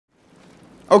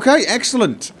Okay,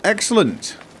 excellent.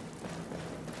 Excellent.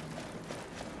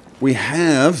 We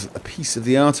have a piece of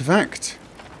the artifact.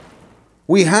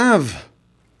 We have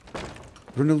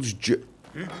Brunel's Dude.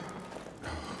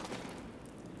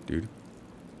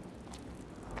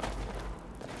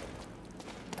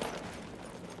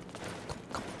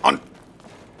 Come on.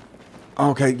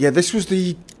 Okay, yeah, this was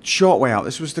the short way out.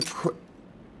 This was the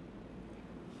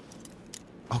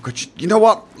Oh, God, you know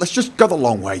what? Let's just go the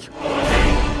long way.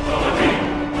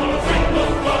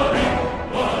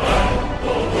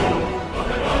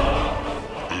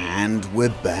 And we're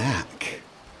back.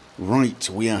 Right,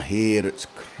 we are here at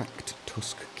Cracked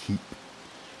Tusk Keep.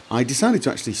 I decided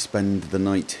to actually spend the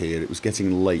night here. It was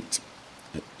getting late.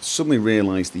 I suddenly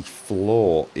realised the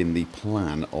flaw in the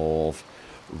plan of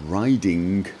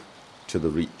riding to the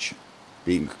Reach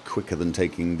being quicker than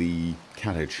taking the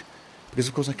carriage. Because,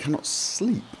 of course, I cannot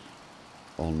sleep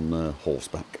on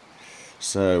horseback.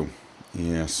 So,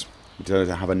 yes, we decided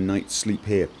to have a night's sleep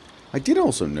here. I did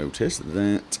also notice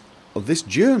that this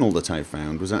journal that I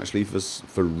found was actually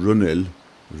for Runil,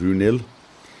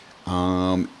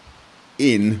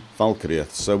 in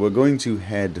Valkyriath. So we're going to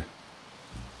head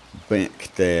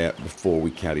back there before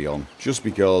we carry on, just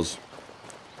because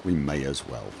we may as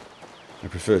well. I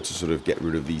prefer to sort of get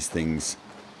rid of these things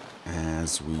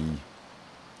as we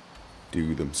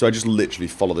do them. So I just literally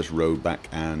follow this road back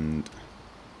and...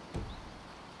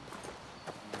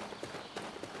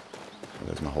 Oh,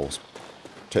 there's my horse.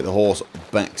 Take the horse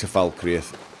back to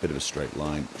Valkyriath. Bit of a straight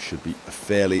line. Should be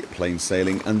fairly plain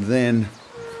sailing. And then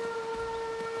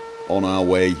on our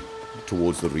way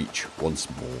towards the Reach once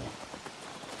more.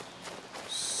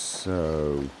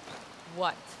 So...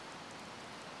 What?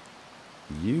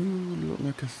 You look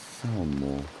like a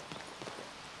Thalmor.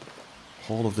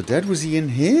 Hall of the Dead, was he in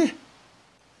here?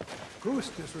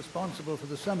 Kust is responsible for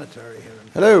the cemetery here in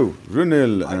Hello,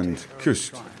 Runil and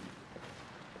Kust.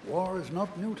 War is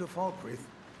not new to Falkreath.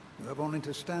 You have only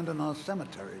to stand in our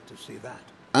cemetery to see that.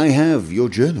 I have your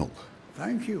journal.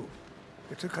 Thank you.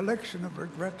 It's a collection of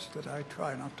regrets that I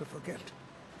try not to forget.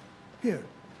 Here,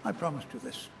 I promised you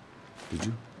this. Did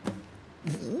you?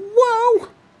 Wow!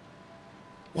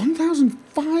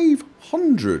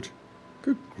 1,500!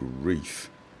 Good grief.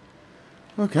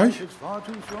 Okay. It's far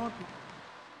too short.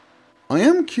 I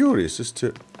am curious as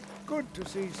to Good to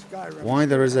see Skyrim. why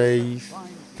there is a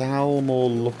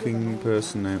Thalmor-looking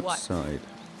person outside.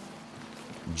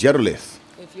 Gerlith.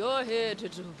 If you're here to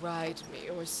deride me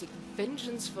or seek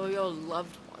vengeance for your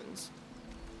loved ones,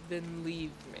 then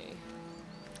leave me.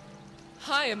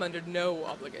 I am under no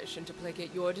obligation to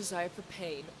placate your desire for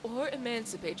pain or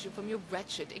emancipate you from your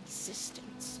wretched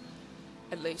existence.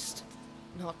 At least,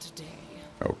 not today.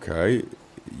 Okay.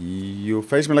 You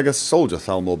face me like a soldier,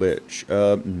 Thalmor bitch.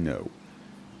 No.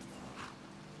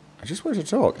 I just want to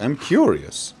talk. I'm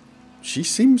curious. She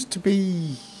seems to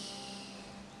be...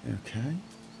 Okay.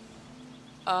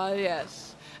 Ah,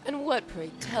 yes. And what,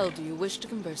 pray tell, do you wish to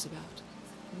converse about?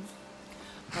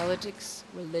 Politics,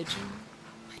 religion,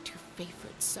 my two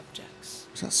favorite subjects.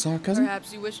 Is that sarcasm?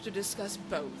 Perhaps you wish to discuss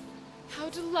both. How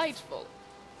delightful.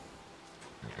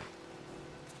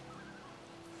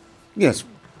 Yes.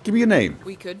 Give me your name.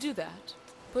 We could do that.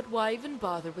 But why even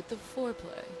bother with the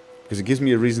foreplay? Because it gives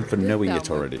me a reason for knowing it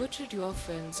Thalmor already. butchered your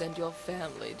friends and your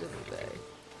family, didn't they?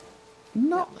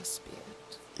 Not That must be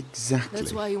it. exactly.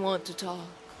 That's why you want to talk.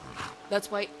 That's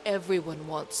why everyone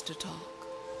wants to talk.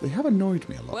 They have annoyed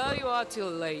me a lot. Well, though. you are too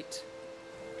late.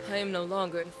 I am no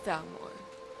longer in Thalmor.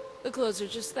 The clothes are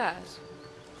just that.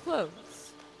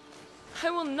 Clothes.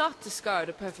 I will not discard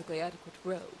a perfectly adequate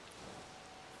robe.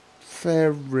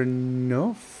 Fair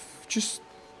enough. Just...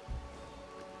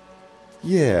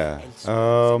 Yeah.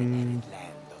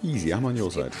 Easy, I'm on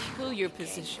your side. Peculiar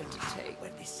position to take,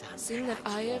 seeing that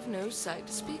I have no sight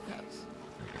to speak of.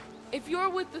 If you're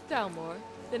with the Thalmor,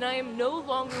 then I am no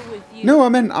longer with you. No, I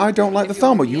meant I don't like the If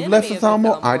you're Thalmor. the You've left the enemy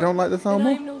of Thalmor. I don't like the then I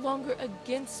Thalmor. am no longer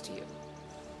against you.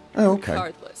 Oh, okay.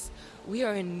 Regardless, we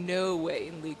are in no way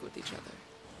in league with each other.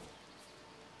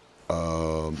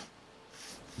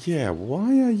 Yeah,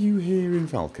 why are you here in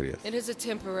Valkyriath? It is a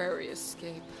temporary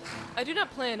escape. I do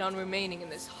not plan on remaining in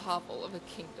this hovel of a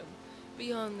kingdom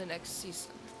beyond the next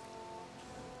season.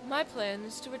 My plan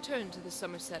is to return to the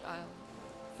Somerset Isle,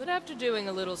 but after doing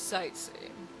a little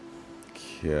sightseeing.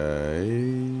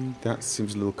 Okay, that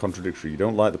seems a little contradictory. You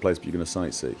don't like the place, but you're going to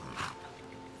sightsee.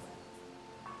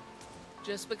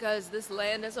 Just because this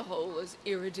land as a whole is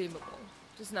irredeemable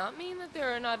does not mean that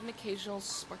there are not an occasional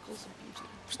sparkles of beauty.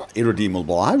 It's not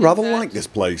irredeemable. I rather In fact, like this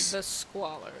place. The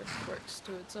squalor works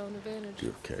to its own advantage.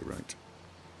 Okay, right.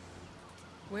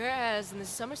 Whereas in the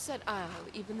Somerset Isle,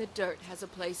 even the dirt has a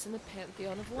place in the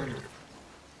pantheon of wonder.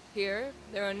 Here,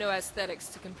 there are no aesthetics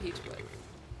to compete with.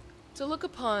 To look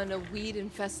upon a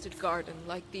weed-infested garden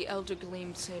like the Elder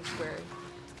Gleam Sanctuary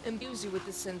imbues you with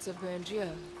the sense of grandeur,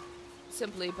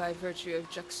 simply by virtue of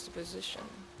juxtaposition.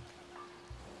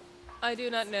 I do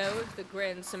not know if the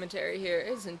Grand Cemetery here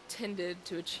is intended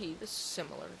to achieve a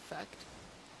similar effect.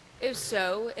 If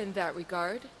so, in that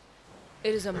regard,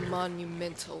 it is a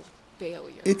monumental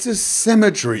failure. It's a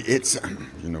cemetery. It's...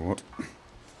 you know what?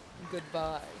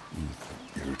 Goodbye.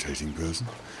 Irritating person.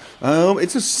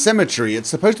 It's a cemetery. It's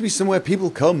supposed to be somewhere people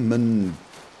come and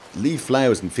leave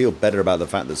flowers and feel better about the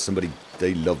fact that somebody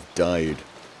they love died.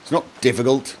 It's not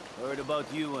difficult. Heard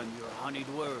about you and your honeyed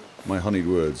words. My honeyed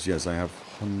words. Yes, I have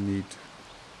honeyed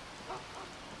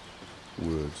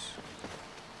words.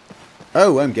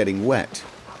 Oh, I'm getting wet.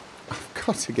 I've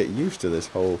got to get used to this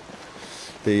whole...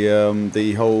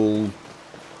 The whole...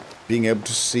 being able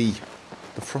to see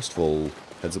the Frostfall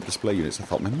heads-up display units. I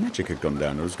thought my magic had gone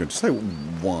down. I was going to say,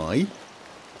 why?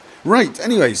 Right,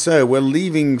 anyway, so we're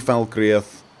leaving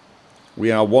Falkreath.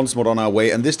 We are once more on our way,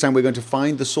 and this time we're going to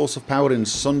find the source of power in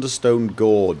Sunderstone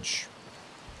Gorge.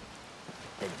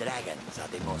 The dragons are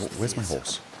the most Where's my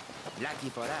horse? Lucky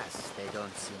for us, they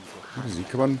don't seem to Where is he?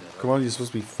 Come on, come on, you're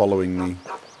supposed to be following me.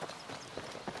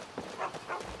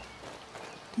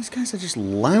 These guys are just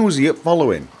lousy at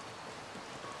following.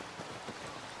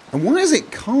 And why is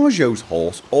it Karjo's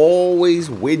horse always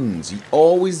wins? He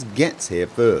always gets here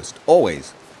first.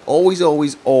 Always. Always,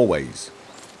 always, always.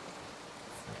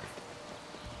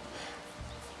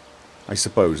 I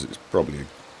suppose it's probably a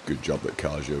good job that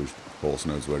Karjo's horse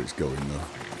knows where it's going, though.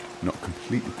 Not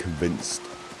completely convinced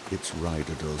its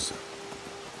rider does.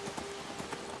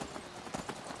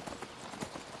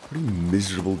 Pretty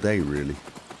miserable day, really.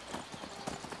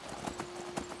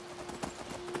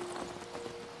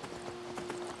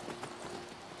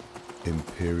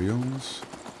 Imperials.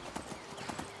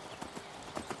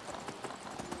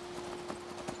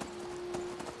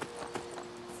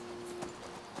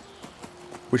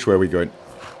 Which way are we going?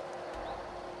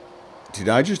 Did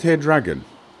I just hear dragon?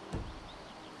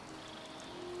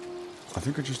 I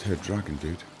think I just heard dragon,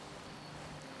 dude.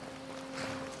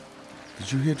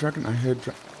 Did you hear dragon? I heard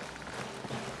dragon.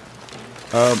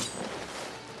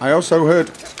 I also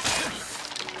heard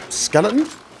skeleton.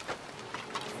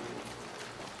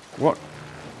 What?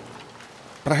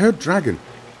 But I heard dragon.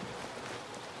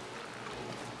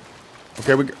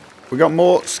 Okay, we got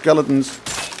more skeletons.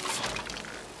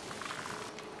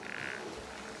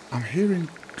 I'm hearing...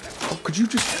 Oh, could you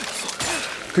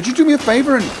do me a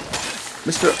favour and...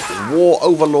 Mr. War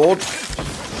Overlord?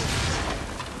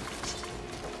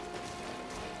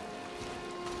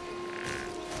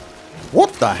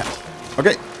 What the hell?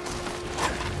 Okay.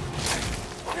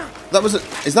 That was a...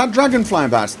 Is that dragon flying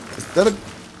past? Is that a...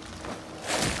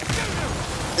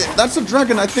 That's a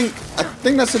dragon, I think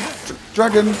that's a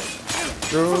dragon.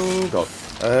 Oh, God.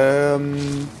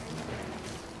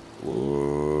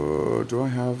 Do I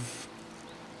have...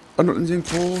 Unrelenting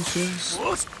forces?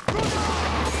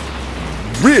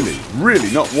 Really?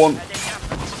 Really? Not one...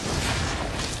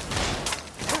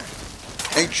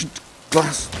 Ancient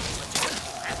glass.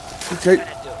 Okay.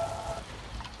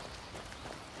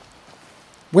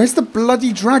 Where's the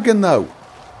bloody dragon, though?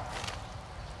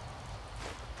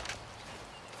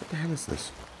 What the hell is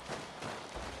this?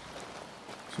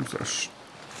 Some sort of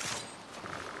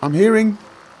I'm hearing...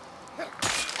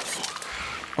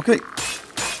 Okay.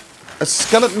 A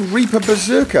skeleton reaper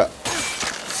berserker.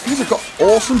 These guys have got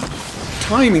awesome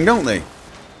timing, don't they?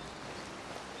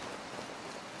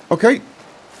 Okay.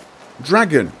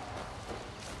 Dragon.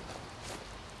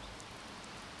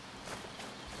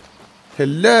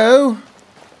 Hello?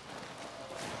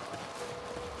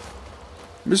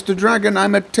 Mr. Dragon,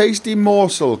 I'm a tasty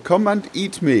morsel. Come and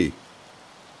eat me.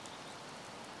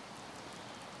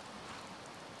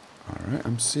 Alright,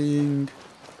 I'm seeing...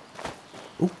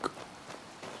 Ook.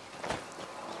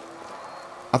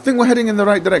 I think we're heading in the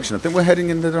right direction. I think we're heading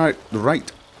in the right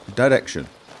direction.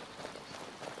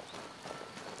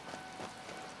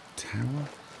 Tower?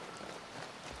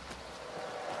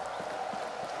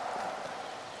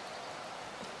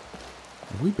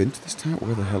 Have we been to this tower?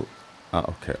 Where the hell... Ah,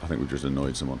 okay. I think we just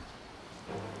annoyed someone.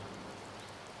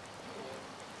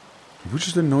 Have we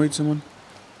just annoyed someone?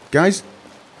 Guys?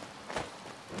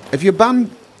 If you're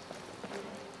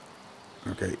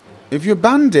Okay. If you're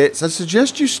bandits, I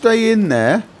suggest you stay in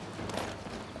there.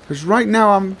 Because right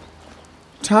now I'm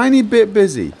a tiny bit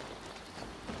busy.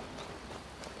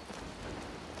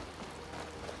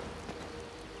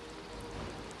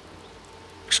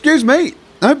 Excuse me.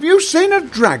 Have you seen a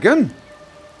dragon?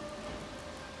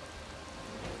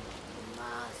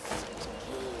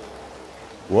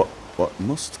 What? What?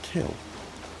 Must kill?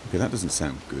 Okay, that doesn't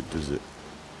sound good, does it?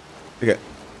 Okay.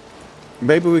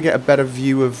 Maybe we get a better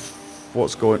view of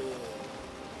what's going...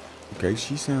 Okay,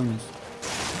 she sounds...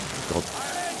 God.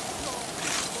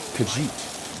 Khajiit.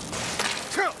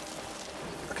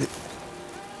 Okay.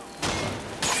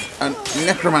 An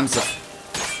necromancer.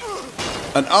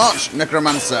 An arch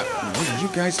necromancer. What, you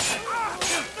guys...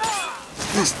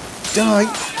 Please die.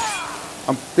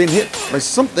 I'm being hit by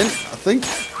something, I think.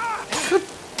 Good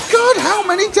God, how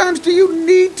many times do you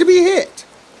need to be hit?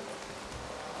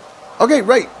 Okay,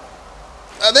 right.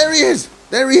 There he is.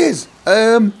 There he is.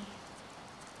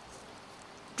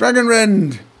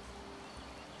 Dragonrend.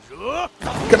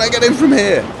 Can I get in from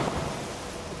here?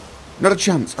 Not a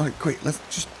chance. Alright, quick. Let's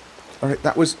just... Alright,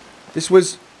 that was... This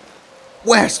was...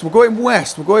 West. We're going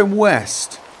west. We're going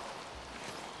west.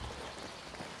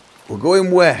 We're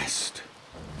going west.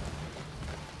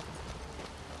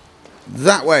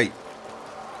 That way.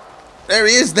 There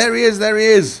he is. There he is. There he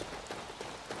is.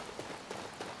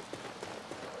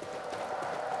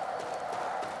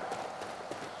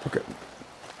 Okay.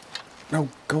 No,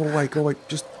 go away. Go away.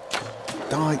 Just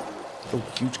die. Oh,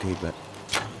 huge cave there.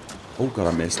 Oh, God,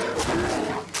 I missed.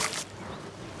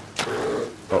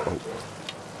 Uh-oh.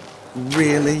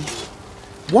 Really?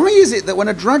 Why is it that when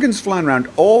a dragon's flying around,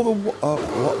 all the...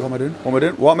 what am I doing? What am I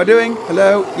doing? What am I doing?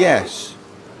 Hello? Yes.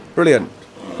 Brilliant.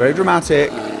 Very dramatic.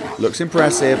 Looks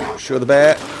impressive. Show the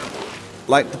bear.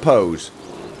 Like the pose.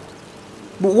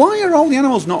 But why are all the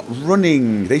animals not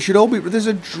running? They should all be... There's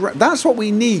a... That's what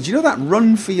we need. You know that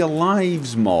Run for Your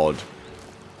Lives mod?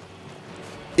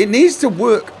 It needs to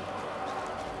work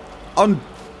on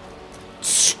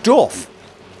stuff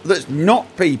that's not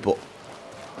people.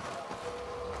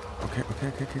 Okay.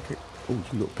 Oh,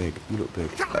 you look big. You look big.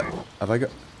 Have I got...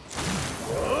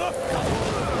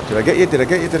 Did I get you? Did I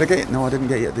get you? Did I get you? No, I didn't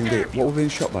get you. I didn't get you. What were we being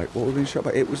shot by? What were we being shot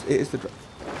by? It is the...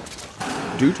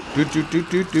 Dude.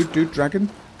 Dragon.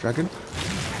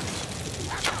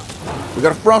 We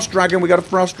got a frost dragon.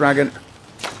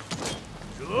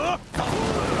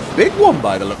 Big one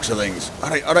by the looks of things.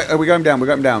 Alright. Are we going down? We're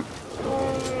going down.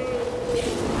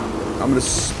 I'm going to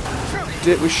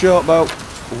stick with short bow.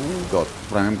 Oh, God.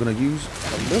 But I am going to use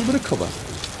a little bit of cover.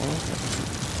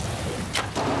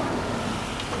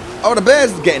 Oh, the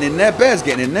bear's getting in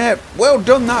there. Well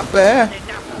done, that bear.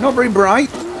 Not very bright.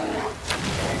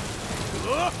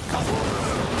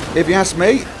 If you ask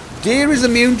me, deer is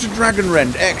immune to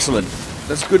Dragonrend. Excellent.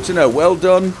 That's good to know. Well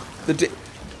done. Are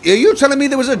you telling me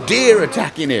there was a deer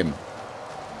attacking him?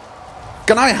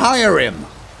 Can I hire him?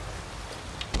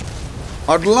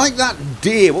 I'd like that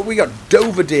deer. What we got?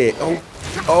 Dover deer.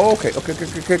 Oh, okay.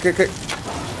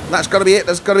 That's got to be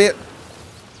it.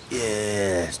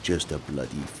 Yes, just a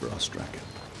bloody frost dragon.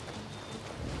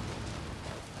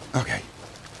 Okay.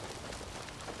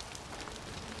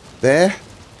 There.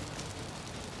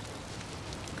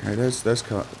 Okay, there's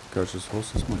Coach's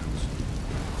horse. That's my house.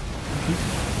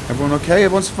 Everyone okay?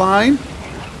 Everyone's fine?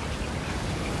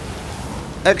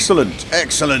 Excellent.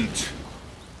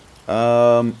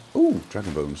 Ooh,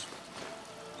 dragon bones.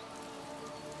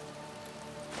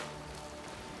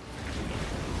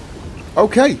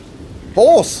 Okay.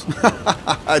 Horse!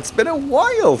 It's been a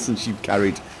while since you've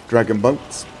carried dragon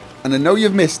bones. And I know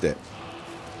you've missed it.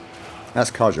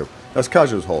 That's Kajo. That's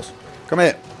Kajo's horse. Come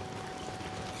here.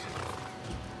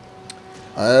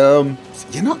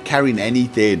 You're not carrying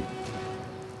anything.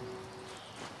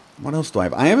 What else do I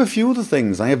have? I have a few other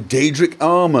things. I have Daedric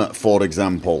armor, for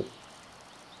example.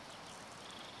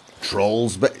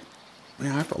 Trolls, but...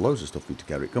 Yeah, I've got loads of stuff for you to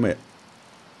carry. Come here.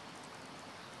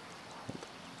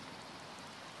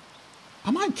 I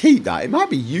might keep that. It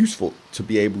might be useful to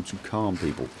be able to calm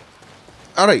people.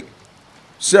 Alright.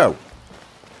 So.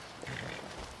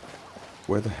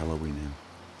 Where the hell are we now?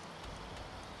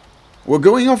 We're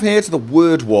going off here to the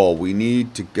word wall. We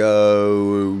need to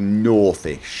go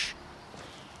northish.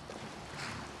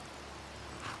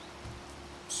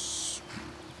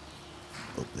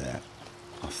 Up there.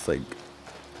 I think.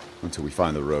 Until we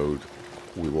find the road,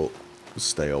 we will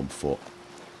stay on foot.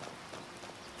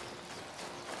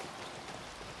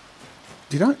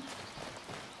 Did I?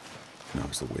 No,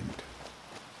 it's the wind.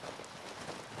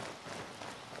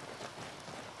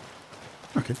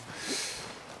 Okay.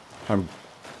 I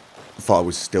thought I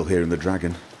was still hearing the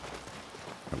dragon.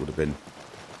 That would have been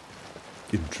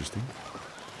interesting.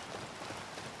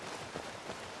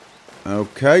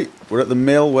 Okay, we're at the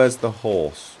mill. Where's the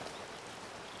horse?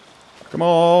 Come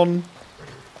on.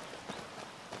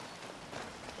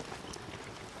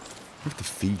 I have to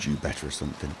feed you better or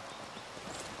something.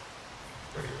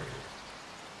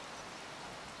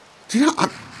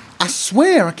 I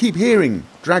swear I keep hearing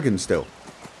dragon still.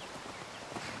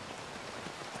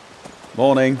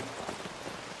 Morning.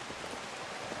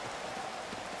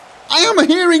 I am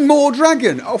hearing more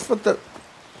dragon. Oh, for the...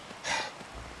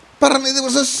 Apparently there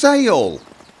was a sale.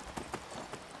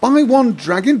 Buy one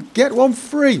dragon, get one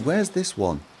free. Where's this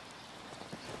one?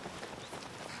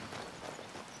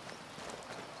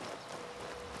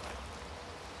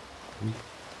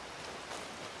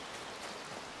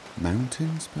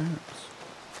 Mountains, perhaps?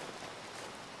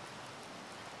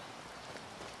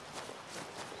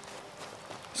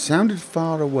 Sounded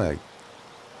far away.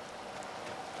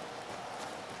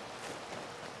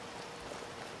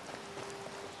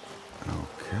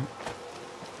 Okay.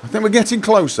 I think we're getting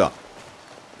closer.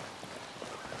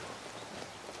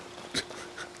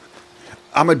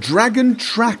 I'm a dragon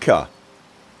tracker.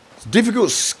 It's a difficult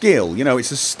skill. You know,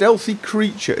 it's a stealthy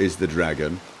creature is the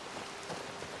dragon.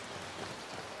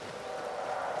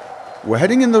 We're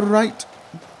heading in the right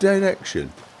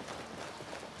direction.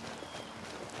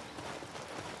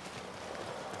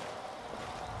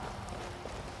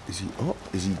 Is he up?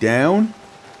 Is he down?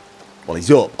 Well, he's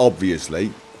up,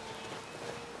 obviously.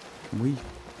 Can we...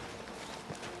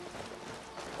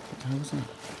 What the hell was that?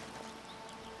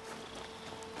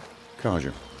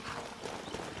 Kaja.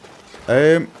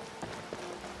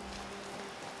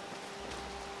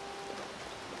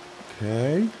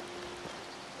 Okay.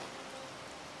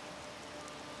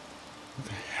 Where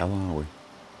the hell are we?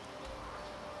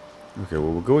 Okay,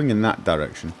 well, we're going in that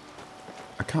direction.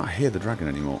 I can't hear the dragon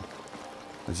anymore.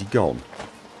 Has he gone?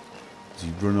 Has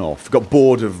he run off? Got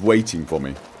bored of waiting for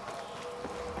me.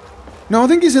 No, I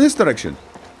think he's in this direction.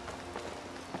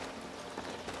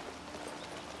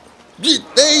 He's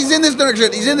in this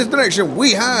direction. He's in this direction.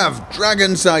 We have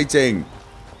dragon sighting.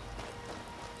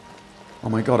 Oh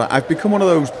my god, I've become one of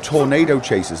those tornado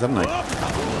chasers, haven't I?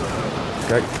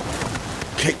 Okay.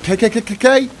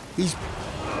 He's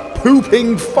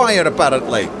pooping fire,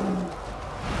 apparently.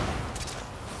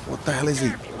 What the hell is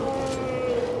he?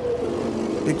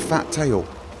 Big fat tail.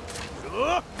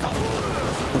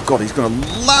 Oh god, he's going to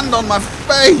land on my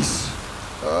face.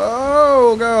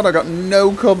 Oh god, I got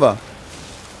no cover.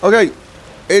 Okay,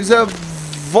 it's a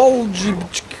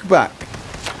Volgibback.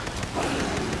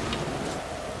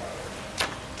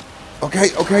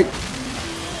 Okay.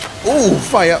 Oh,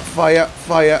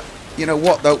 fire. You know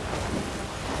what, though?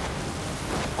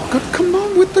 Oh, God, come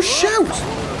on with the shout.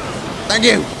 Thank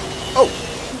you. Oh,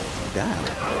 damn.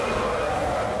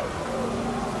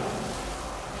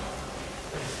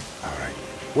 All right.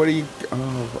 What are you...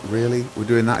 Oh, really? We're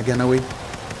doing that again, are we?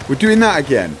 We're doing that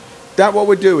again. That what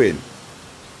we're doing?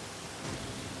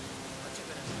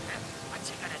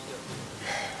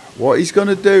 What he's going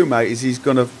to do, mate, is he's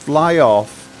going to fly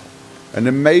off. And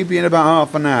then maybe in about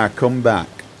half an hour, come back.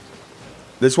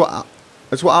 That's what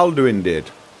Alduin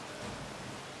did.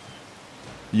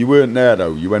 You weren't there,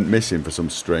 though. You went missing for some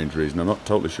strange reason. I'm not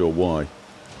totally sure why.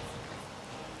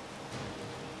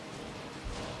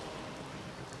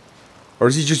 Or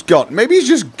is he just gone? Maybe he's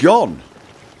just gone.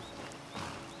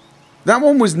 That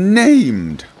one was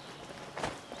named.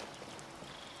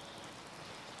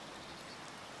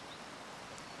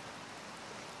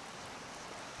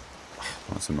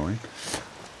 That's annoying.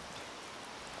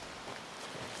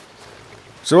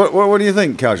 So what do you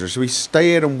think, Kaja? Should we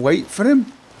stay here and wait for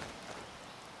him?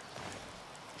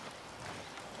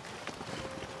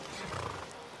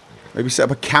 Maybe set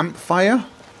up a campfire?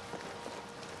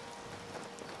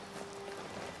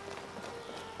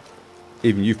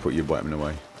 Even you've put your weapon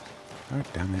away. Oh,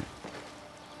 damn it.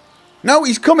 No,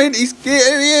 he's coming.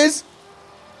 Here he is.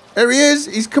 There he is.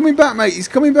 He's coming back, mate. He's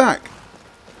coming back.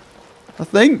 I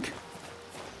think.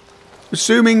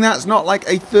 Assuming that's not like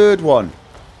a third one.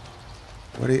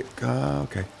 What do you... Oh,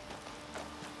 okay.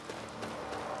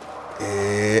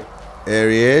 There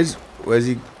he is. Where's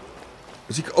he?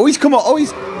 Oh, he's come on. Oh,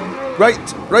 he's... Right.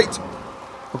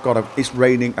 Oh, God. It's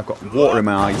raining. I've got water in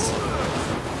my eyes.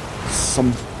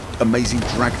 Some amazing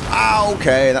dragon. Ah,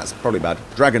 okay. That's probably bad.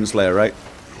 Dragon Slayer, right?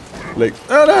 Like...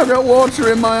 Oh, no, I've got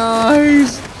water in my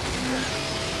eyes.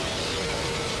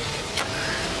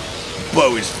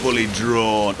 Bow is fully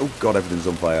drawn. Oh god, everything's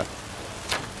on fire.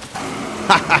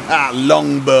 Ha ha ha!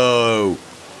 Longbow.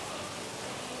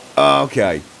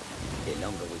 Okay. The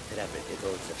longer we travel the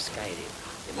roads of Skyrim,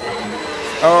 the more...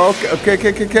 Oh,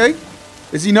 okay.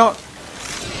 Is he not?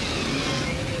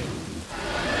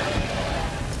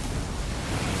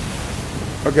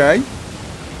 Okay.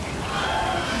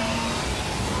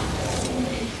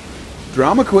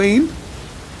 Drama Queen.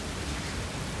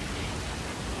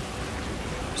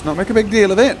 Let's not make a big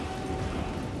deal of it.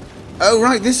 Oh,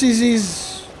 right, this is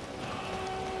his...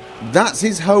 That's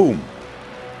his home.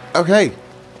 Okay.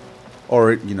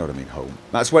 Or, you know what I mean, home.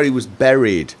 That's where he was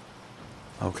buried.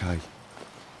 Okay.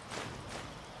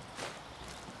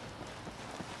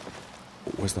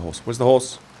 Where's the horse? Where's the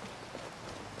horse?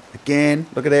 Again,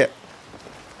 look at it.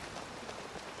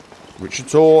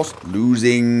 Richard's horse.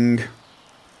 Losing.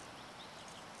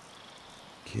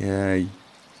 Okay.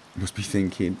 Must be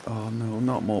thinking, oh no,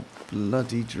 not more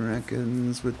bloody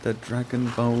dragons with their dragon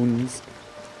bones.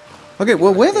 Okay,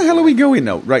 well, where the hell are we going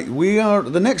now? Right, we are...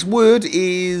 The next word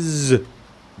is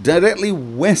directly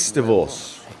west of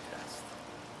us.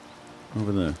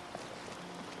 Over there.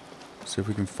 See if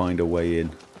we can find a way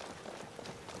in.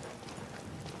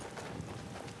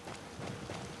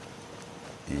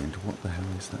 And what the hell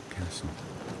is that castle?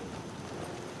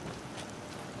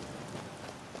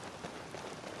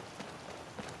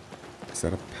 Is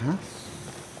that a path?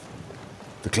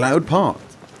 The cloud part.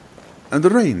 And the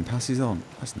rain passes on.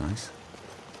 That's nice.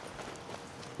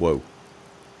 Whoa.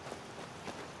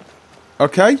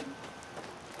 Okay.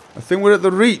 I think we're at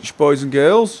the reach, boys and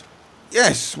girls.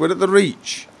 Yes, we're at the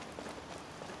reach.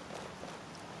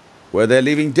 Where they're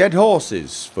leaving dead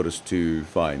horses for us to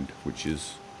find, which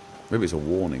is... Maybe it's a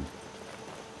warning.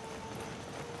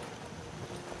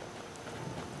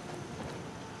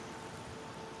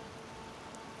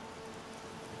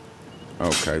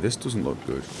 Okay, this doesn't look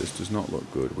good. This does not look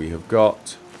good. We have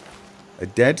got a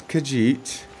dead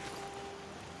Khajiit.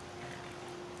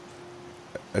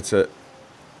 It's a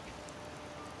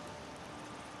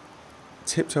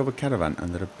tipped over caravan,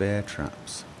 and there are bear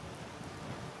traps.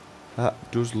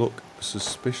 That does look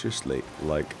suspiciously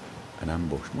like an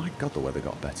ambush. My God, the weather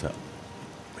got better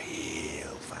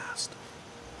real fast.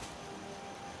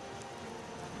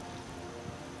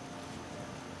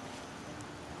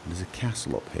 There's a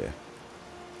castle up here.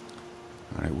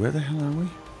 Alright, where the hell are we?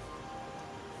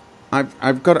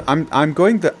 I've got... I'm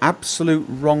going the absolute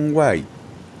wrong way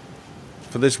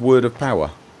for this word of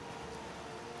power.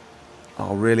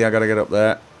 Oh, really? I gotta get up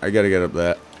there? I gotta get up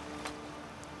there.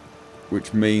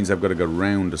 Which means I've got to go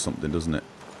round or something, doesn't it?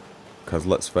 Because,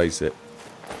 let's face it,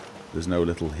 there's no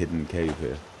little hidden cave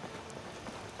here.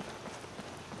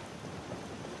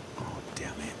 Oh,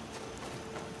 damn it.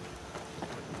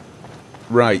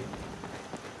 Right.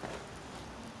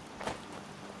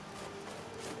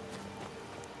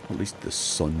 At least the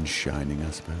sun's shining,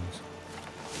 I suppose.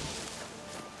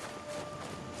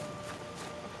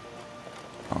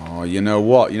 Oh, you know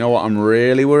what? You know what I'm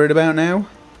really worried about now?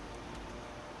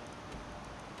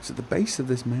 It's at the base of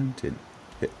this mountain.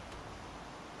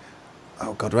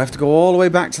 Oh, God, do I have to go all the way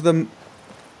back to them?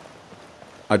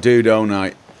 I do, don't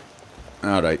I?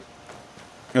 Alright.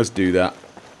 Let's do that.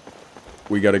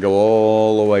 We got to go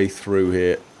all the way through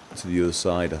here to the other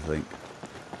side, I think.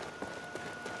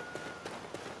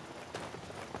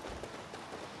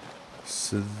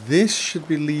 So this should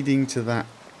be leading to that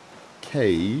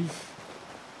cave.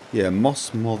 Yeah,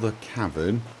 Moss Mother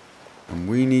Cavern. And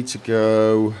we need to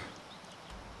go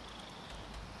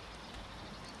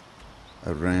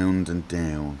around and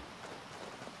down.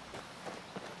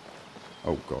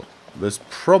 Oh God. There's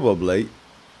probably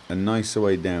a nicer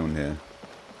way down here.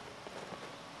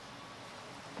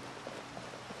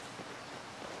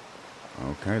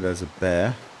 Okay, there's a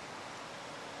bear.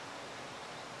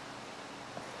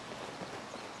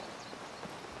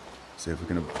 See if we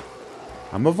can...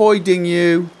 I'm avoiding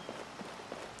you!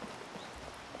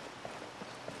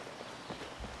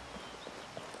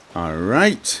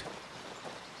 Alright.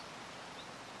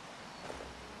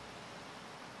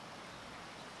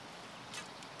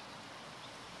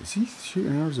 Is he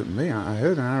shooting arrows at me? I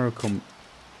heard an arrow come...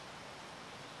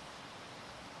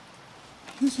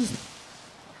 This isn't...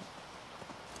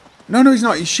 No, he's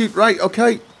not. He's shoot... Right,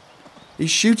 okay.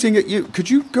 He's shooting at you. Could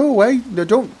you go away? No,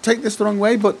 don't take this the wrong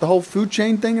way, but the whole food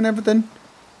chain thing and everything.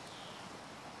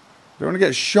 Don't want to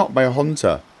get shot by a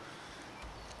hunter.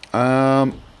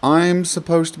 I'm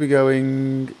supposed to be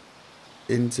going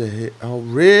into here. Oh,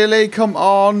 really? Come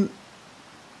on.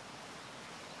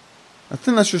 I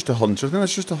think that's just a hunter. I think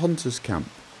that's just a hunter's camp.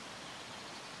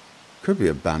 Could be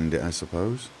a bandit, I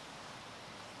suppose.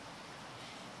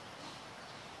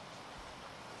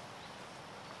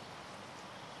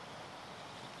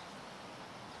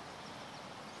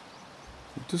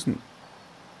 It doesn't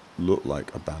look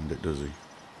like a bandit, does he?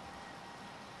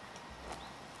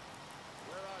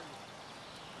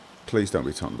 Please don't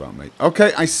be talking about me.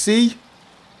 Okay, I see.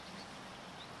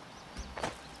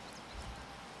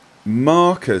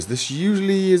 Markers. This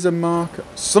usually is a marker.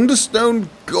 Sunderstone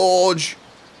Gorge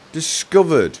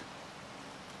discovered.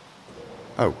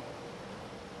 Oh.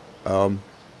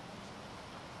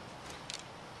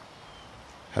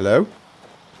 Hello?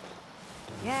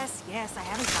 Yes, I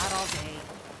haven't got all day.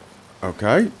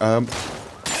 Okay.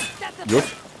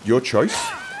 Your choice.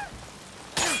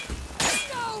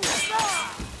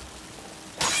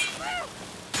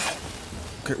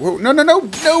 Okay, whoa, no, no, no,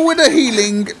 no with the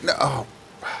healing. No. Oh.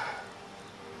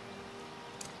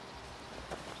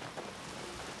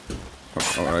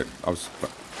 Oh, all right, I was...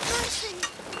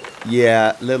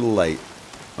 Yeah, a little late,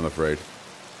 I'm afraid.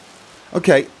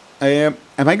 Okay, am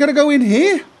I going to go in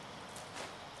here?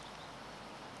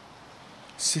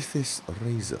 Sithis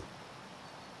Razor.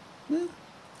 Yeah.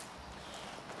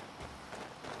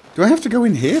 Do I have to go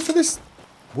in here for this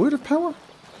word of power?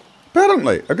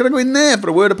 Apparently, I've got to go in there for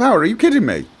a word of power. Are you kidding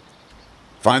me?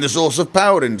 Find the source of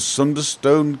power in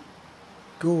Sunderstone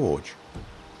Gorge.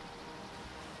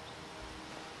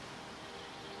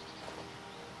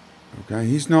 Okay,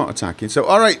 he's not attacking. So,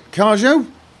 all right,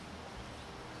 Carjo,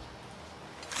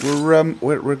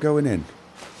 we're going in.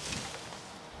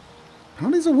 How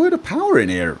there's a word of power in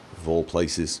here, of all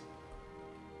places?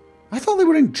 I thought they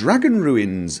were in Dragon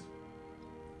Ruins.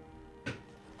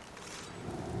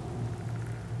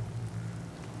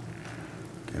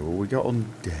 Okay, well, we got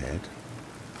undead.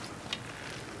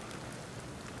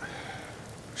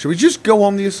 Should we just go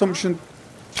on the assumption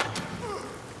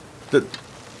that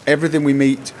everything we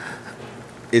meet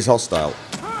is hostile?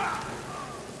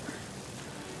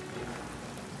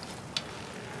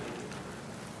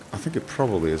 I think it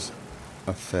probably is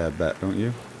a fair bet, don't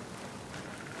you?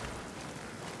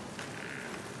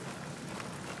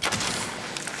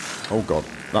 Oh god,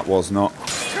 that was not...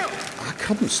 I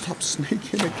couldn't stop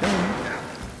sneaking again.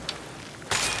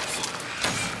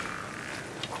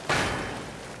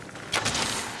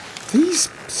 These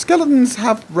skeletons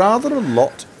have rather a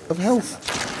lot of health.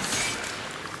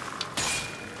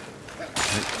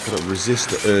 Gotta resist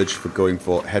the urge for going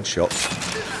for headshots.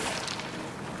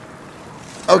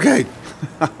 Okay.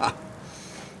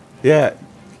 Yeah,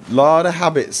 lot of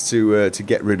habits to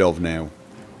get rid of now.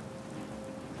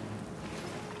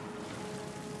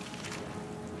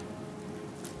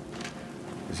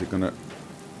 Is it gonna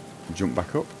jump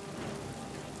back up?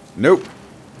 Nope.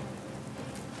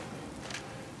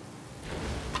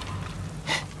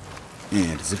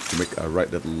 And as if to make a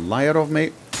right little liar of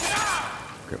me.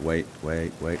 Okay, wait,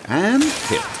 wait, wait, and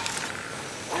hit.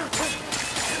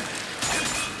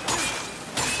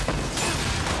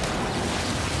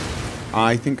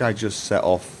 I think I just set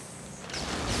off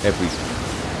every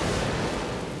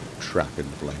trap in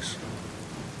the place.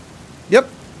 Yep.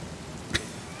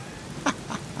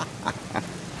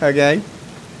 Okay.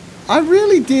 I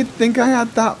really did think I had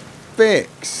that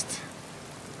fixed.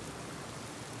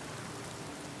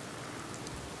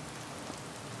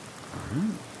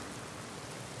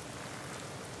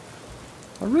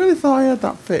 I really thought I had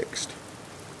that fixed.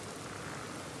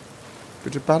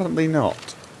 But apparently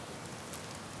not.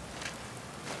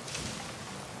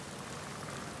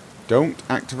 Don't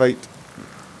activate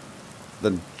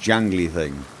the jangly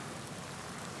thing.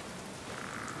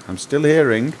 I'm still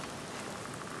hearing.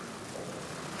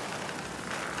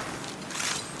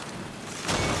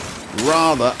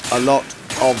 Rather a lot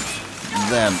of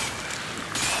them.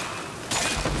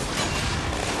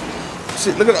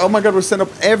 See, look at, oh my god, we're setting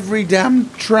up every damn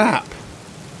trap.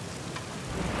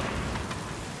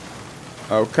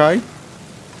 Okay.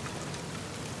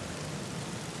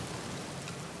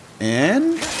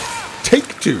 And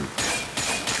take two.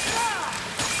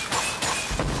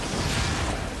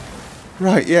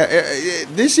 Right, yeah,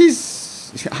 this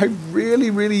is... I really,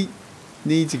 really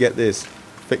need to get this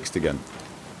fixed again.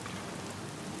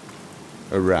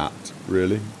 A rat,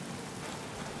 really?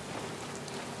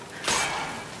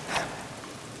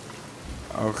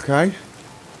 Okay.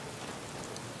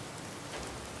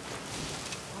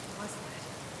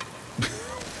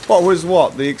 What was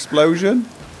what? The explosion?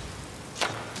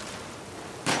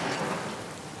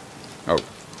 Oh.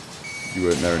 You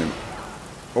weren't there anymore.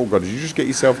 Oh god, did you just get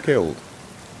yourself killed?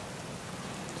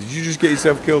 Did you just get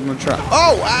yourself killed in the trap?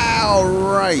 Oh, ow,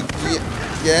 right.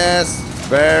 Yes.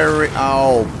 Very,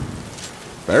 oh.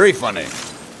 Very funny.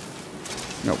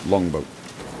 No, longbow.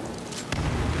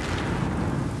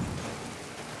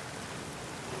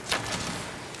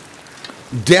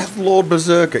 Death Lord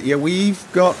Berserker. Yeah, we've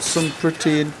got some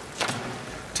pretty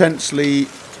intensely...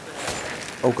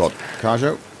 Oh god,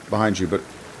 Carjo, behind you, but...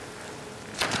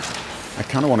 I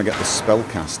kind of want to get the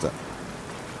spellcaster.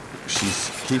 She's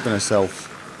keeping herself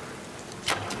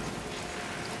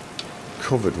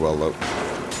covered well, though.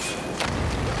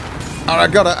 Alright,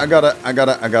 I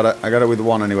got it with the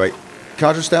one anyway.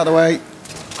 Carjo, stay out of the way.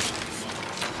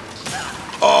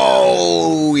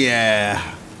 Oh, yeah.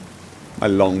 My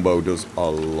longbow does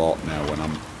a lot now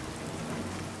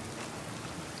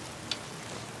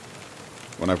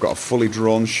when I've got a fully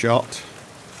drawn shot.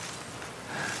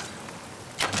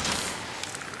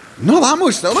 Not that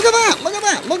much though. Look at that. Look at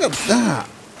that. Look at that.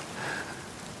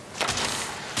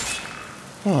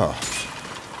 Oh.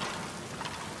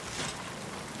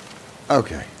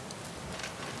 Okay.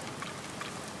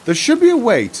 There should be a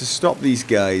way to stop these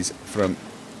guys from,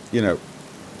 you know,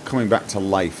 coming back to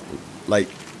life. Like,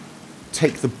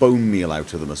 take the bone meal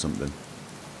out of them or something.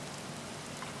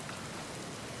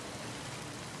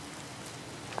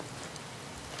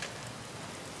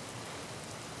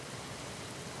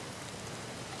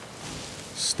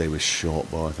 Stay with short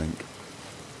bow, I think.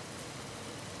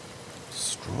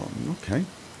 Strong, okay.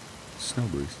 Snow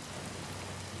breeze.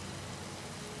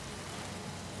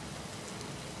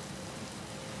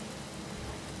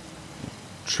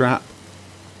 Trap.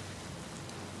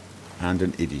 And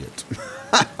an idiot.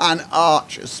 An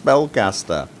arch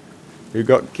spellcaster who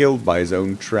got killed by his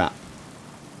own trap.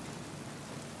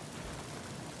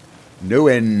 No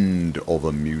end of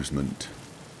amusement.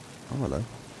 Oh, hello.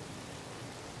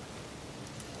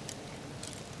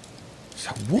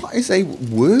 So what is a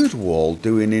word wall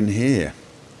doing in here?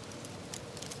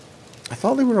 I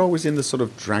thought they were always in the sort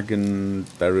of dragon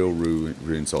burial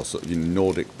ruins or sort of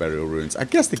Nordic burial ruins. I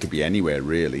guess they could be anywhere,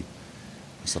 really.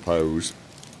 I suppose.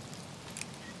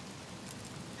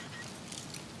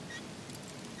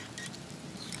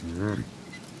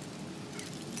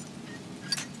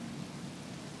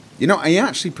 You know, I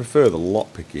actually prefer the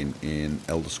lockpicking in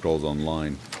Elder Scrolls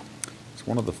Online. It's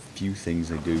one of the few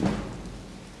things I do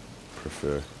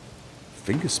prefer.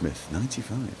 Fingersmith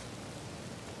 95.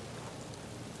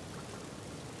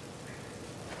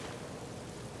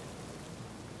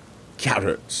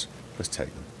 Carrots. Let's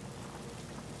take them.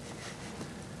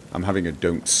 I'm having a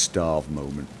don't starve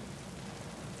moment.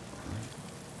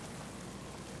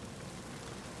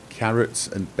 Carrots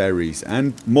and berries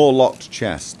and more locked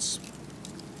chests.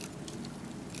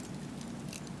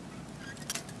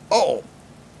 Oh!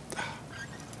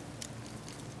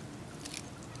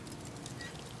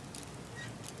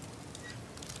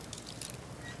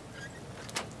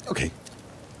 Okay.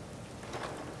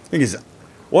 Thing is,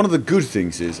 one of the good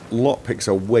things is lockpicks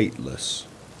are weightless.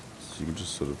 So you can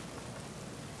just sort of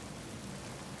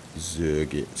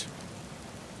zerg it.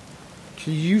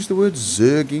 Can you use the word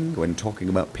zerging when talking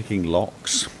about picking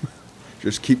locks?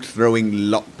 Just keep throwing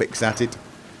lockpicks at it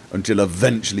until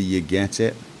eventually you get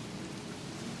it.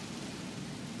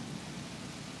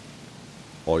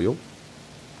 Oil.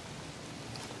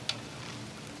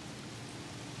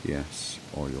 Yes,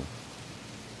 oil.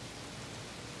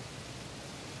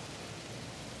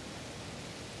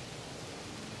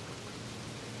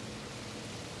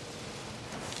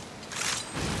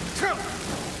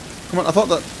 Come on, I thought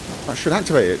that should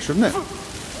activate it, shouldn't it? I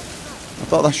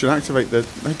thought that should activate the...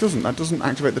 It doesn't. That doesn't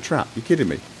activate the trap. You're kidding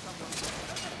me.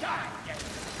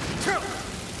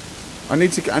 I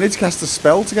need to cast a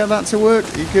spell to get that to work?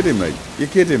 Are you kidding me? You're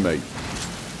kidding me.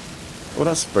 Oh,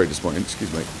 that's very disappointing.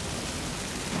 Excuse me.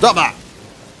 Stop that!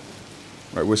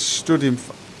 Right, we're stood in...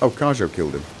 Oh, Carjo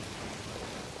killed him.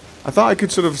 I thought I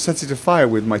could sort of set it afire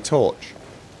with my torch.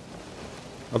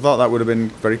 I thought that would have been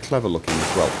very clever looking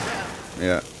as well.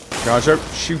 Yeah. Carjo,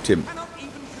 shoot him.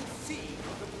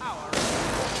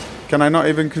 Can I not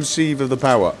even conceive of the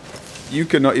power? You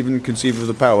cannot even conceive of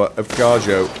the power of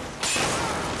Carjo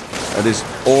and his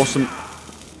awesome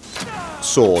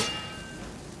sword.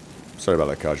 Sorry about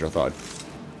that, Carjo. I thought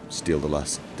I'd steal the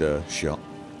last shot.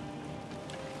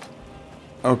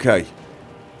 Okay.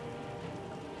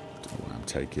 Don't know why I'm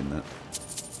taking that.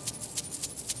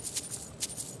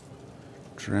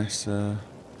 Dresser.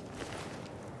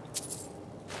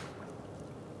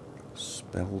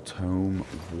 Spell Tome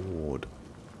Ward.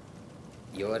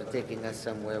 You're taking us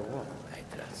somewhere warm,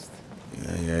 I trust.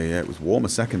 Yeah. It was warm a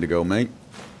second ago, mate.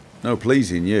 No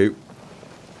pleasing you.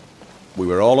 We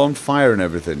were all on fire and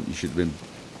everything. You should have been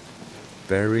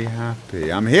very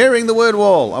happy. I'm hearing the word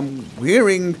wall. I'm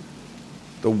hearing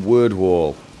the word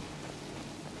wall.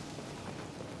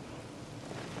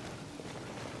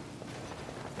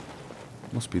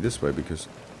 Must be this way because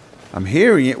I'm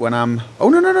hearing it when I'm... Oh,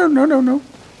 no.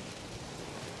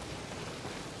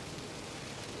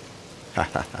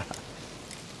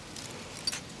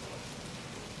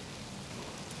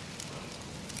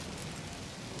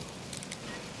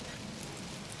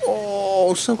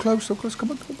 Oh, so close.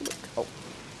 Come on. Oh.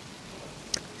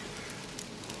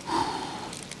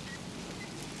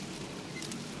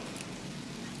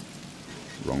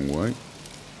 Wrong way.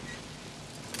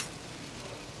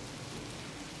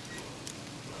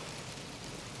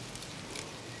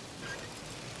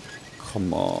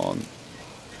 Come on.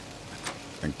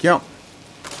 Thank you.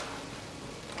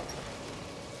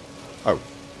 Oh.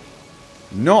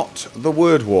 Not the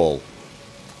word wall.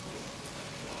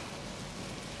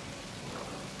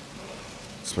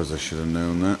 Suppose I should have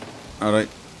known that. Alright.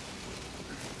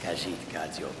 Khajiit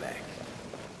guards your back.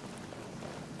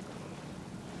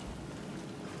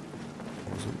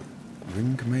 What was it?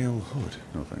 Ring mail hood?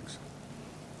 No thanks.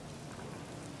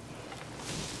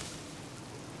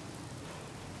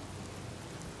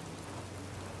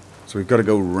 So we've got to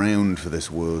go round for this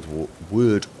word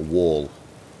wall.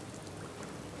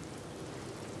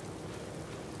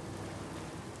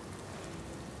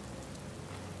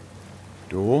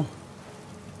 Door.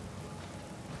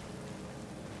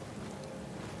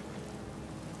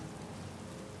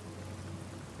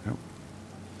 Nope.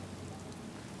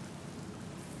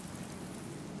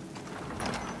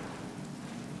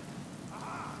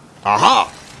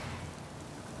 Aha!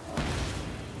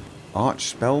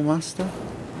 Arch Spellmaster?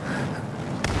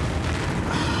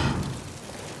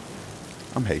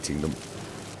 I'm hating them.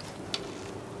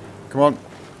 Come on.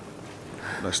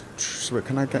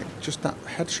 Can I get just that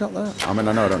headshot there? I mean,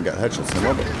 I know I don't get headshots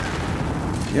anymore, but...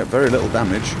 yeah, very little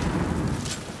damage.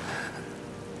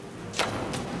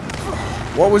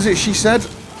 What was it she said?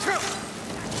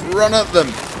 Run at them.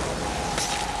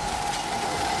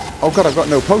 Oh god, I've got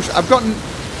no potion. I've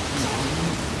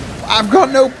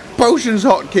got no potions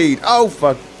hotkeyed. Oh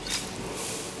fuck.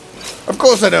 Of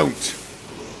course I don't.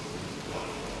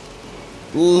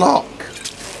 Lock.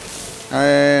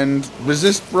 And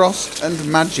resist frost and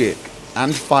magic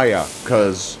and fire,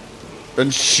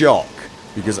 and shock,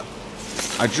 because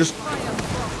I just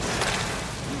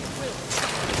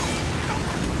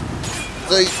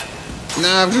see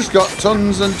now I've just got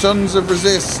tons and tons of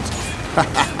resist.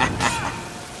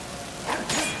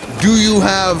 Do you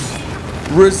have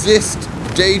resist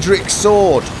Daedric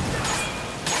sword?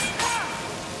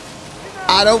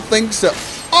 I don't think so.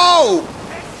 Oh!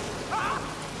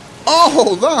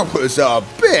 Oh, that was a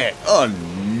bit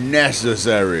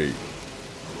unnecessary.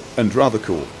 And rather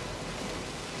cool.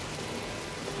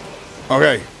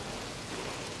 Okay.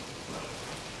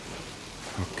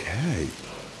 Okay.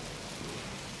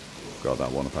 Got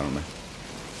that one apparently.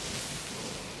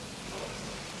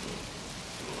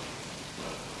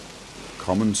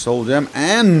 Common Soul Gem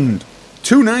and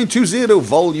 2920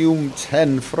 Volume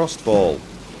 10 Frostfall.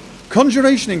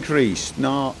 Conjuration increase.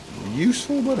 Not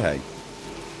useful, but hey.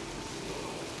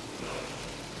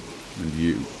 And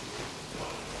you.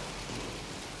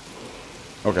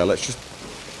 Okay, let's just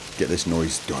get this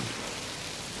noise done.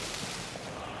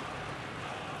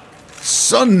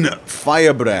 Sun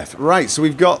Fire Breath. Right, so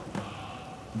we've got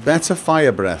better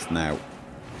fire breath now.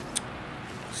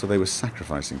 So they were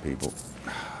sacrificing people.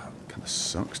 Kind of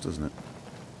sucks, doesn't it?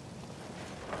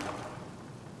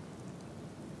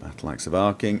 Battle Axe of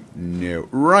Arcing. No.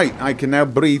 Right, I can now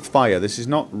breathe fire. This is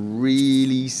not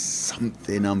really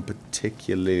something I'm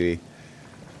particularly,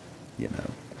 you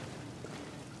know,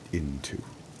 into.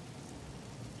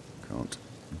 Can't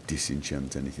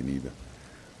disenchant anything either.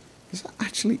 Is that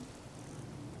actually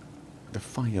the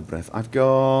fire breath? I've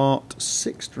got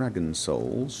 6 dragon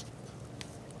souls.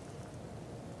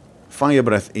 Fire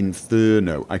breath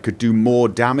Inferno. I could do more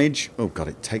damage. Oh god,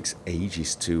 it takes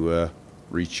ages to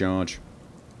recharge.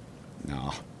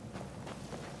 Nah.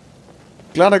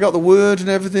 Glad I got the word and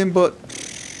everything, but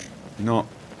not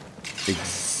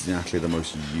exactly the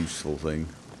most useful thing.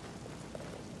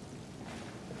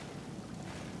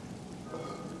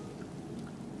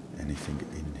 Anything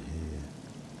in here?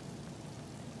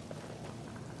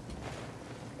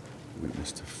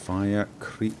 Weakness to fire,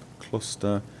 creep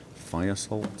cluster, fire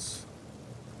salts.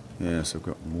 Yes, I've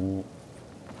got more.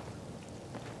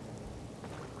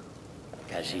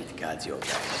 Khajiit guards your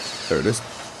back. There it is.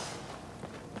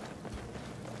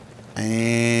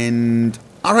 And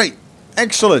alright,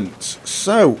 excellent.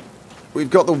 So we've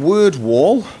got the word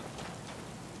wall.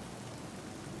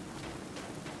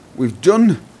 We've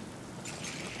done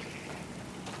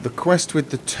the quest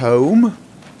with the tome.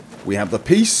 We have the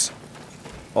piece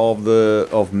of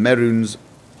Merun's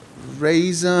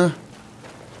razor.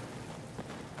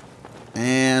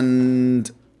 And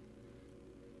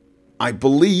I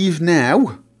believe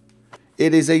now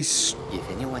it is a... If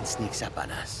anyone sneaks up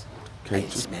on us, okay, I'll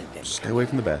smell them. stay away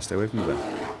from the bear, stay away from the bear.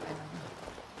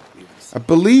 I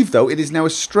believe, though, it is now a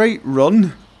straight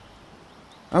run.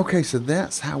 Okay, so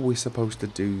that's how we're supposed to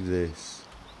do this.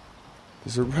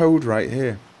 There's a road right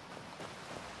here.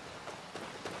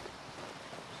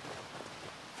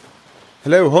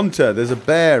 Hello, Hunter. There's a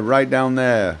bear right down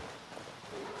there.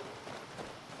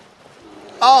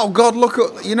 Oh, God, look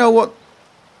at... You know what?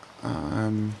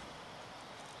 Can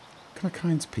I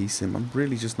kind's piece him? I'm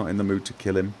really just not in the mood to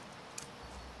kill him.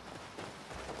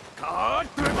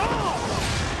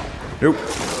 Nope. Sorry,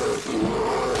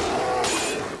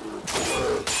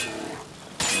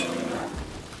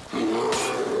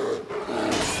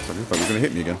 I thought you were going to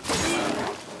hit me again.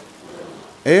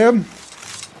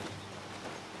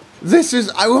 This is...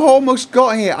 I almost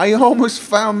got here. I almost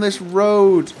found this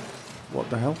road. What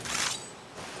the hell?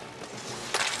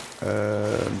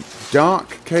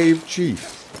 Dark Cave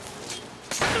Chief.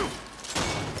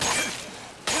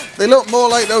 They look more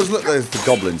like those... Look, there's the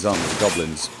goblins, aren't they? The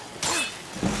goblins.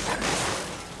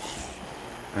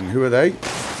 And who are they?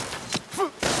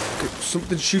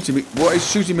 Something's shooting me. What is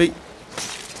shooting me?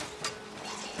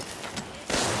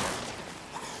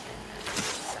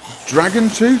 Dragon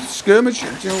Tooth? Skirmish?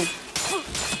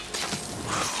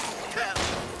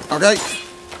 Okay.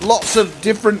 Lots of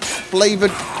different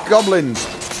flavoured goblins.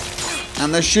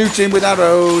 And they're shooting with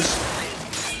arrows.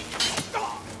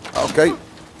 Okay.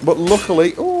 But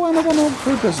luckily... Oh, another one on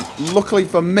purpose. Luckily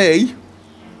for me...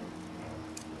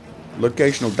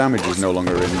 Locational damage is no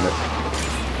longer in the...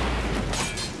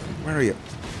 Where are you?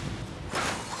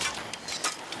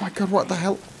 Oh my god, what the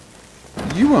hell?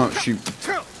 You aren't shooting...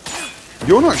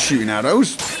 You're not shooting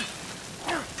arrows.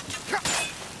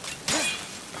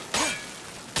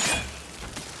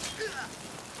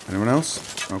 Anyone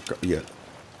else? Okay, yeah.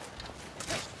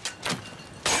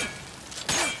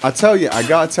 I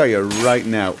gotta tell you right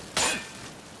now,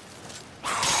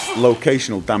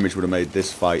 locational damage would have made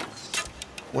this fight.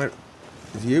 Where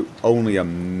is you? Only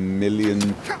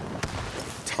 1,000,000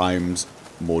 times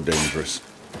more dangerous.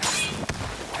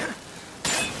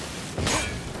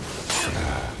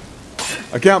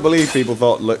 I can't believe people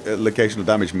thought locational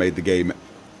damage made the game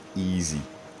easy.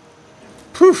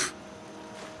 Poof!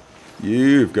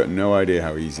 You've got no idea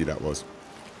how easy that was.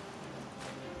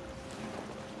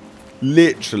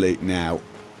 Literally now,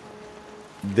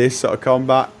 this sort of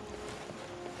combat,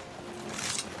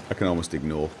 I can almost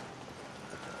ignore.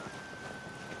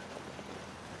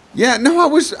 Yeah, no, I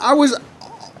was,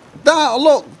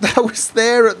 look, that was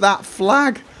there at that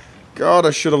flag. God,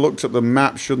 I should have looked at the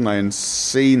map, shouldn't I, and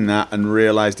seen that and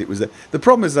realised it was there. The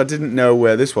problem is I didn't know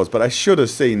where this was, but I should have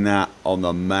seen that on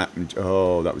the map.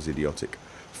 Oh, that was idiotic.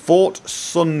 Fort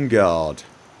Sungard.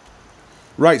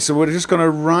 Right, so we're just going to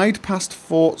ride past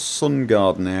Fort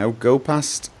Sungard now. Go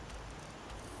past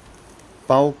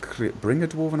Valkyrie. Bring a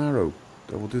dwarven arrow.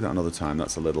 Oh, we'll do that another time.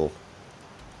 That's a little...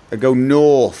 go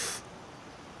north.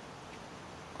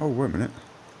 Oh, wait a minute.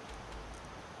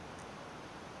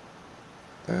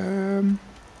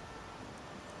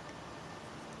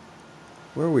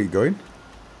 Where are we going?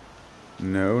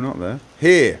 No, not there.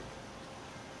 Here.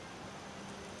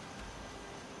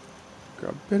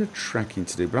 Got a bit of tracking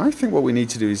to do, but I think what we need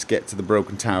to do is get to the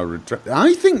Broken Tower.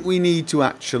 I think we need to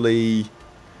actually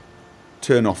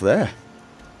turn off there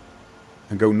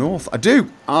and go north. I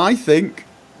do. I think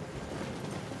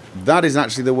that is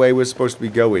actually the way we're supposed to be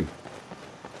going.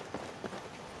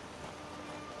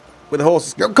 With the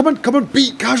horses. Go, come on,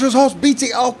 beat Casual's horse, beat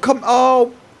it. Oh, come,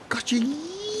 oh, God, you're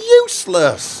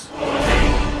useless.